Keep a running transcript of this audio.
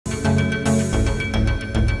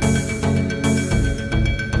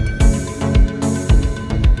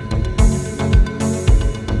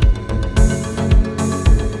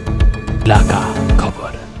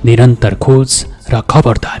निरन्तर खोज र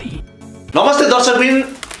खबरदारी। नमस्ते दर्शकवृन्द,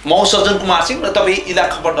 म सज्जन कुमार सिंह र तपाईँ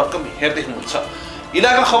elakakhabar.com हेर्दै हुनुहुन्छ।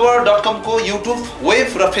 elakakhabar.com को युट्युब, वेब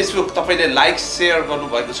र फेसबुक तपाईले लाइक शेयर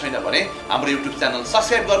गर्नुभएको छैन भने हाम्रो युट्युब च्यानल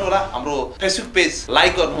सब्स्क्राइब गर्नुहोला, हाम्रो फेसबुक पेज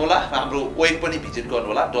लाइक गर्नुहोला र हाम्रो वेब पनि भिजिट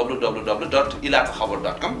गर्नुहोला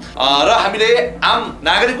www.elakakhabar.com। र हामीले आम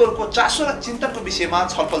नागरिकहरूको चासो र चिन्तनको विषयमा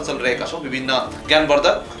छलफल चलिरहेका छौँ। विभिन्न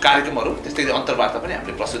ज्ञानवर्धक कार्यक्रमहरू त्यस्तै अन्तर्वार्ता पनि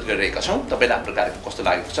हामीले प्रस्तुत गरिरहेका छौँ। तपाईलाई हाम्रो कार्यक्रम कस्तो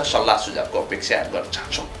लागेको छ, सल्लाह सुझावको अपेक्षा गर्न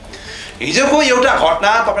चाहन्छौँ। हिजोको एउटा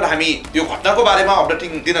घटना तपाईलाई हामी यो घटनाको बारेमा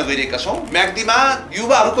अपडेटिङ दिन गइरहेका छौँ। म्याग्दीमा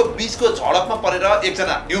युवाहरूको बीचको झडपमा परेर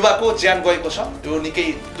एकजना युवाको ज्यान गएको छ। यो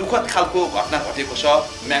निकै दुःखद खालको घटना घटेको छ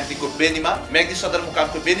म्याग्दीको बेनीमा। म्याग्दी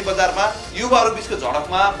सदरमुकामको बेनी बजारमा युवाहरू बीचको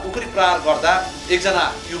झडपमा खुकुरी प्रहार गर्दा एकजना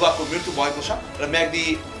युवाको मृत्यु भएको छ र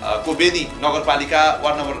म्याग्दीको बेनी नगरपालिका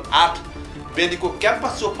वार्ड नम्बर 8 बेनीको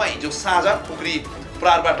क्याम्पस चोकमा हिजो साँझ खुकुरी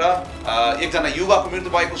प्रहारबाट एकजना युवाको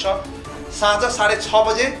मृत्यु भएको छ। साँझ 6:30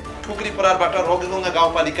 बजे खुकुरी प्रहारबाट रोगेगुङ्गा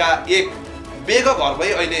गाउँपालिका 1 बेग घर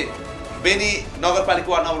भई अहिले बेनी नगरपालिका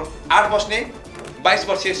वार्ड नम्बर 8 बस्ने 22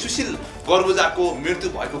 वर्षीय सुशील गर्बुजाको मृत्यु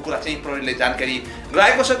भएको कुरा चाहिँ प्रहरीले जानकारी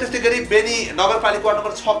गराएको छ। त्यस्तै गरी बेनी नगरपालिका वार्ड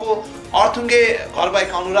नम्बर 6 को अर्थुङ्गे घर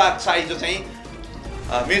भएका अनुराग साई जो चाहिँ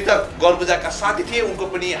मृतक गर्बुजाका साथी थिए, उनको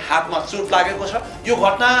पनि हातमा चोट लागेको छ। यो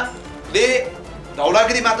घटनाले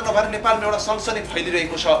धौलागिरी मात्र नभएर नेपालमा एउटा सनसनी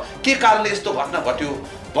फैलिरहेको छ। के कारणले यस्तो घटना घट्यो?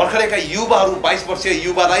 भर्खरका युवाहरू 22 वर्षीय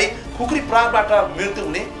युवालाई खुकुरी प्रहारबाट मृत्यु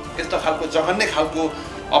हुने यस्तो खालको जघन्य खालको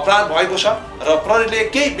अपराध भएको छ र प्रहरीले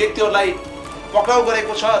केही व्यक्तिहरूलाई पक्राउ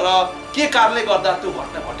गरेको छ र के कारणले गर्दा त्यो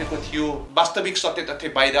घटना घटेको थियो वास्तविक सत्य तथ्य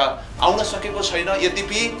बाहिर आउन सकेको छैन।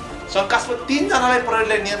 यद्यपि शंकास्पद 3 जनालाई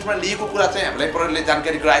प्रहरीले नियन्त्रणमा लिएको कुरा चाहिँ हामीलाई प्रहरीले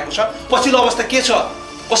जानकारी गराएको छ। पछिल्लो अवस्था के छ,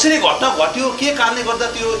 कसरी घटना घट्यो, के कारणले गर्दा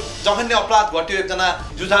त्यो जघन्य अपराध घट्यो,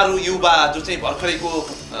 एकजना जुझारु युवा जो चाहिँ भर्खरैको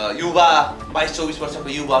युवा 22-24 वर्षको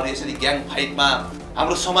युवाहरू यसरी ग्याङ फाइटमा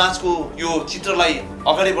हाम्रो समाजको यो चित्रलाई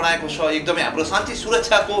अगाडि बढाएको छ। एकदमै हाम्रो शान्ति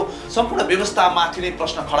सुरक्षाको सम्पूर्ण व्यवस्थामाथि नै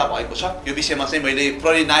प्रश्न खडा भएको छ। यो विषयमा चाहिँ मैले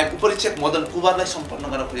प्रहरी नायब उपरीक्षक मदन कुमारलाई सम्पर्क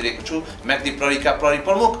गर्न खोजिरहेको छु। म्याग्दी प्रहरीका प्रहरी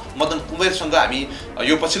प्रमुख मदन कुमारसँग हामी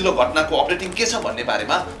यो पछिल्लो घटनाको अपडेटिङ के छ भन्ने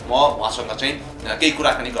बारेमा म उहाँसँग चाहिँ केही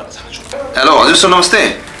कुराकानी गर्न चाहन्छु। हेलो हजुर सर, नमस्ते।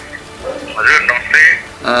 हजुर नमस्ते।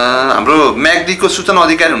 हाम्रो म्याग्दीको सूचना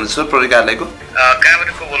अधिकारी हुनुहुन्छ सर प्रहरी कार्यालयको?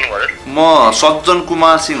 कहाँबाट को बोल्नु भयो? म सज्जन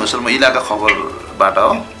कुमार सिंह हो सर, म इलाका खबरबाट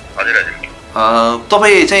हो। हजुर हजुर।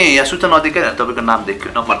 तपाईँ चाहिँ यहाँ सूचना अधिकारी, तपाईँको नाम देखियो,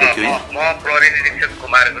 नम्बर देखियो यहाँ? म प्रहरी निरीक्षक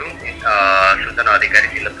कुमार गुरुङ, सूचना अधिकारी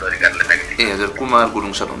जिल्ला प्रहरी कार्यालय म्याग्दी। ए हजुर, कुमार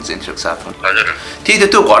गुरुङ सर हुनुहुन्छ इन्स्पेक्टर साहब? हजुर। त्यही त,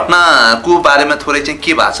 त्यो घटनाको बारेमा थोरै चाहिँ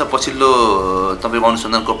के भएको छ पछिल्लो तपाईँको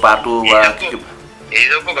अनुसन्धानको पाटो वा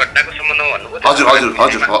हिजोको घटनाको सम्बन्धमा भन्नुभयो? हजुर हजुर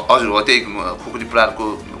हजुर हजुर हो, त्यही खुकुरी प्रहारको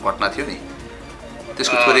घटना थियो नि,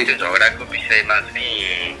 त्यसको थोरै त्यो झगडाको विषयमा चाहिँ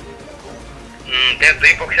त्यहाँ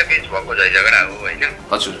दुई पक्ष बीच भएको झगडा हो होइन?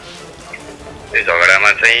 हजुर। त्यो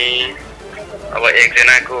झगडामा चाहिँ अब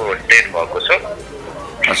एकजनाको डेथ भएको छ।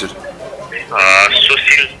 हजुर।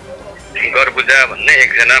 सुशील गर्बुजा भन्ने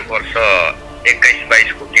एकजना वर्ष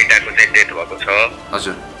 21-22 को केटाको चाहिँ डेथ भएको छ।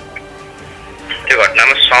 हजुर। त्यो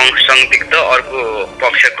घटनामा संदिग्ध अर्को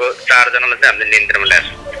पक्षको 4 जनालाई चाहिँ हामीले नियन्त्रणमा ल्याएको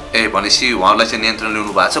छौँ। ए भनेपछि उहाँलाई चाहिँ नियन्त्रण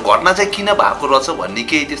ल्याउनु भएको छ। घटना चाहिँ किन भएको रहेछ भन्ने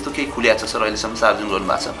केही त्यस्तो केही खुलिएको छ सर अहिलेसम्म सार्वजनिक गर्नु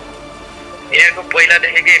भएको छ? यहाँको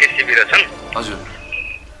पहिलादेखिकै रेसिपी रहेछन्। हजुर।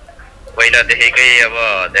 पहिलादेखिकै अब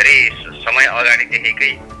धेरै समय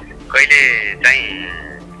अगाडिदेखिकै कहिले चाहिँ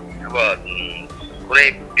अब कुनै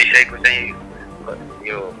विषयको चाहिँ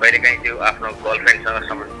यो कहिलेकाहीँ त्यो आफ्नो गर्लफ्रेन्डसँग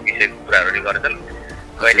सम्बन्धित विषयको कुराहरू गर्छन्,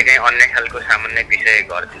 कहिलेकाहीँ अन्य खालको सामान्य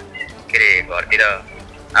विषय घरतिर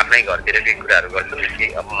आफ्नै घरतिरकै कुराहरू गर्छन् कि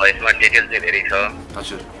अब यसमा डिटेल चाहिँ धेरै छ।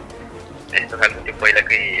 हजुर। यस्तो खालको त्यो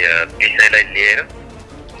पहिलाकै विषयलाई लिएर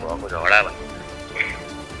भएको झगडा भन्ने।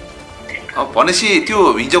 भनेपछि त्यो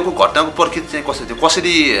हिजोको घटनाको प्रकृति चाहिँ कसरी थियो,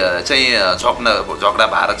 कसरी चाहिँ झगडा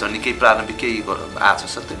भएर चाहिँ केही प्रारम्भिक केही आएको छ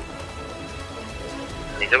सर? त्यो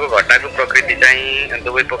हिजोको घटनाको प्रकृति चाहिँ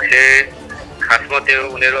दुवै पक्ष खासमा त्यो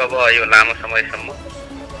उनीहरू अब यो लामो समयसम्म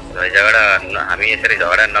झगडा हामी यसरी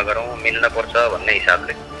झगडा नगरौँ, मिल्न पर्छ भन्ने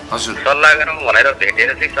हिसाबले हजुर सल्लाह गरौँ भनेर भेटेर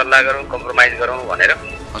चाहिँ सल्लाह गरौँ, कम्प्रोमाइज गरौँ भनेर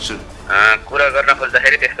हजुर कुरा गर्न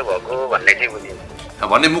खोज्दाखेरि त्यस्तो भएको भन्ने चाहिँ बुझिन्छ।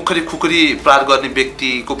 भन्ने मुखरी खुकुरी प्रहार गर्ने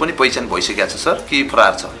व्यक्तिको पनि पहिचान भइसकेको छ सर कि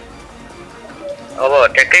फरार छ? अब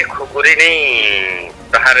ट्याक्कै खुकुरी नै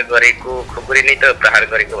प्रहार गरेको, खुकुरी नै त प्रहार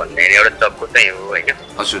गरेको भन्ने एउटा चक्कु चाहिँ हो होइन?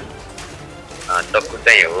 हजुर। चक्कु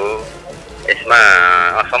चाहिँ हो। यसमा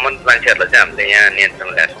असम्बन्धित मान्छेहरूलाई चाहिँ हामीले यहाँ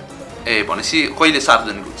नियन्त्रणमा ल्याएको छौँ। ए भनेपछि कहिले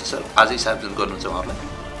सार्वजनिक हुन्छ सर? आजै सार्वजनिक गर्नुहुन्छ उहाँलाई?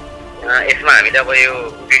 यसमा हामीले अब यो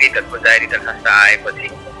पीडितहरूको जाहेरी दरखास्त आएपछि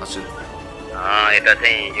हजुर यता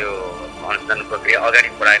चाहिँ यो अनुसन्धान प्रक्रिया अगाडि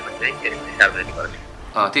बढाएपछि चाहिँ त्यसले सार्वजनिक गर्छ।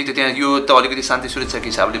 त्यही त त्यहाँ यो त अलिकति शान्ति सुरक्षाको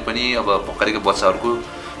हिसाबले पनि अब भर्खरको बच्चाहरूको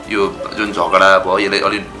यो जुन झगडा भयो यसले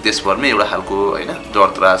अलि देशभरमै एउटा खालको होइन डर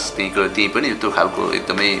त्रास त्यहीँ पनि त्यो खालको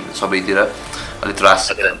एकदमै सबैतिर अलिक त्रास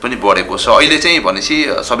पनि बढेको छ। अहिले चाहिँ भनेपछि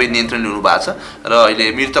सबै नियन्त्रण लिनु भएको छ र अहिले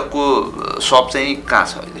मृतकको शव चाहिँ कहाँ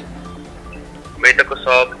छ? अहिले मृतकको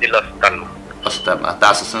शव जिल्ला अस्पतालमा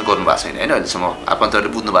दाहसंस्कार गर्नु भएको छैन होइन अहिलेसम्म?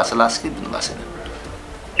 आफन्तहरूले बुझ्नु भएको छ लास कि बुझ्नु भएको छैन?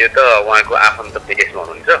 त्यो त उहाँको आफन्त विदेशमा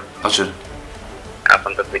हुनुहुन्छ। हजुर,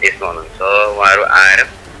 आफन्त विदेशमा हुनुहुन्छ, उहाँहरू आएर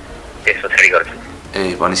त्यस पछाडि गर्छन्।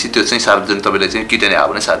 ए भनेपछि त्यो चाहिँ सार्वजनिक तपाईँले चाहिँ किटने आयो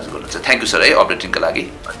भने सार्वजनिक गर्नुहुन्छ। थ्याङ्क यू सर है अपडेटिङको लागि।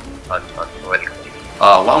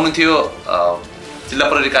 उहाँ हुनुहुन्थ्यो जिल्ला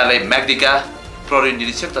प्रहरी कार्यालय म्याग्दीका प्रहरी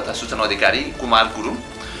निरीक्षक तथा सूचना अधिकारी कुमार गुरुङ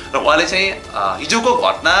र उहाँले चाहिँ हिजोको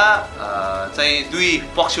घटना चाहिँ दुई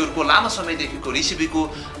पक्षहरूको लामो समयदेखिको रिसिभीको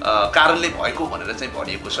कारणले भएको भनेर चाहिँ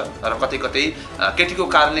भनिएको छ र कतै कतै केटीको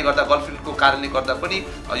कारणले गर्दा गर्लफ्रेन्डको कारणले गर्दा पनि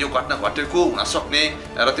यो घटना घटेको हुनसक्ने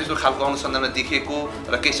र त्यस्तो खालको अनुसन्धानमा देखिएको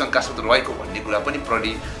र केही शङ्कास्पद रहेको भन्ने कुरा पनि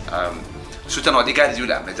प्रहरी सूचना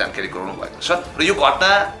अधिकारीज्यूले हामीलाई जानकारी गराउनु भएको छ र यो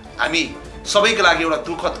घटना हामी सबैको लागि एउटा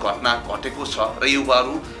दुःखद घटना घटेको छ र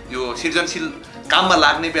युवाहरू यो सृजनशील काममा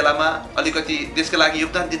लाग्ने बेलामा अलिकति देशका लागि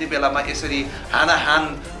योगदान दिने बेलामा यसरी हानाहान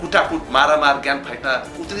कुटाकुट मारामार ज्ञान फाइटमा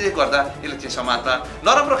उत्रिँदै गर्दा यसले चाहिँ समाजमा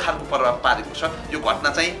नराम्रो खालको प्रभाव पारेको छ। यो घटना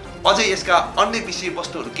चाहिँ अझै यसका अन्य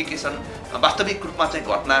विषयवस्तुहरू के छन्, वास्तविक रूपमा चाहिँ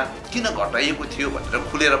घटना किन घटाइएको थियो भनेर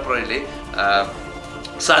खुलेर प्रहरीले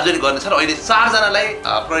सार्वजनिक गर्नेछ र अहिले 4 जनालाई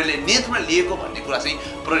प्रहरीले नियन्त्रणमा लिएको भन्ने कुरा चाहिँ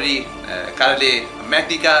प्रहरी कार्यालय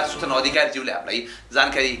म्याग्दीका सूचना अधिकारीज्यूले हामीलाई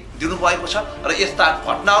जानकारी दिनुभएको छ र यस्ता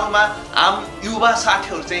घटनाहरूमा आम युवा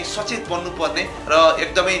साथीहरू चाहिँ सचेत बन्नुपर्ने र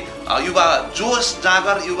एकदमै युवा जोस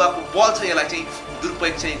जाँगर युवाको बल छ यसलाई चाहिँ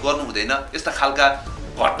दुरुपयोग चाहिँ गर्नु हुँदैन। यस्ता खालका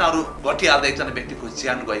घटनाहरू घटिहाल्दा एकजना व्यक्तिको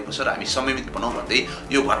ज्यान गएको छ र हामी संयमित बनाउँ भन्दै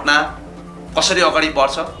यो घटना कसरी अगाडि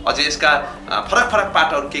बढ्छ अझै यसका फरक फरक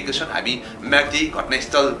पाटोहरू के छन् हामी म्याग्दी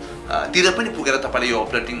घटनास्थलतिर पनि पुगेर तपाईँले यो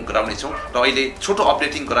अपडेटिङ गराउनेछौँ र अहिले छोटो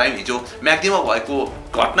अपडेटिङ गरायौँ हिजो म्याग्दीमा भएको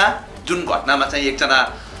घटना जुन घटनामा चाहिँ एकजना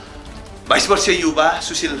 22 वर्षीय युवा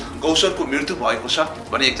सुशील गौसरको मृत्यु भएको छ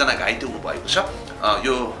भने एकजना घाइते हुनुभएको छ।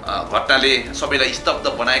 यो घटनाले सबैलाई स्तब्ध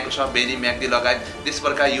बनाएको छ। बेनी म्याग्दी लगायत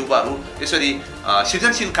देशभरका युवाहरू यसरी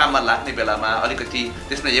सृजनशील काममा लाग्ने बेलामा अलिकति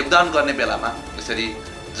त्यसमा योगदान गर्ने बेलामा यसरी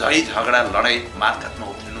झगडा लडाइँ मारकाटमा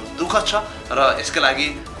उत्रिनु दुःखद छ र यसका लागि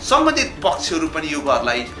सम्बन्धित पक्षहरू पनि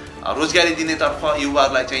युवाहरूलाई रोजगारी दिनेतर्फ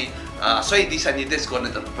युवाहरूलाई चाहिँ सही दिशा निर्देश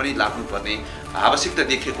गर्नेतर्फ पनि लाग्नुपर्ने आवश्यकता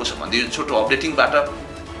देखिएको छ भन्दै यो छोटो अपडेटिङबाट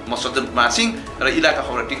म सज्जन कुमार सिंह र इलाका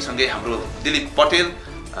खबर टिमसँगै हाम्रो दिलीप पटेल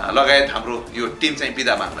लगायत हाम्रो यो टिम चाहिँ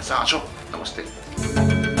बिदा माग्न चाहन्छौँ। नमस्ते।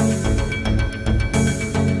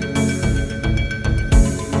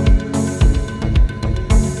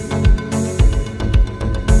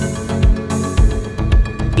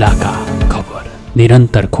 इलाका खबर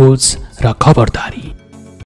निरन्तर खोज र खबरदारी।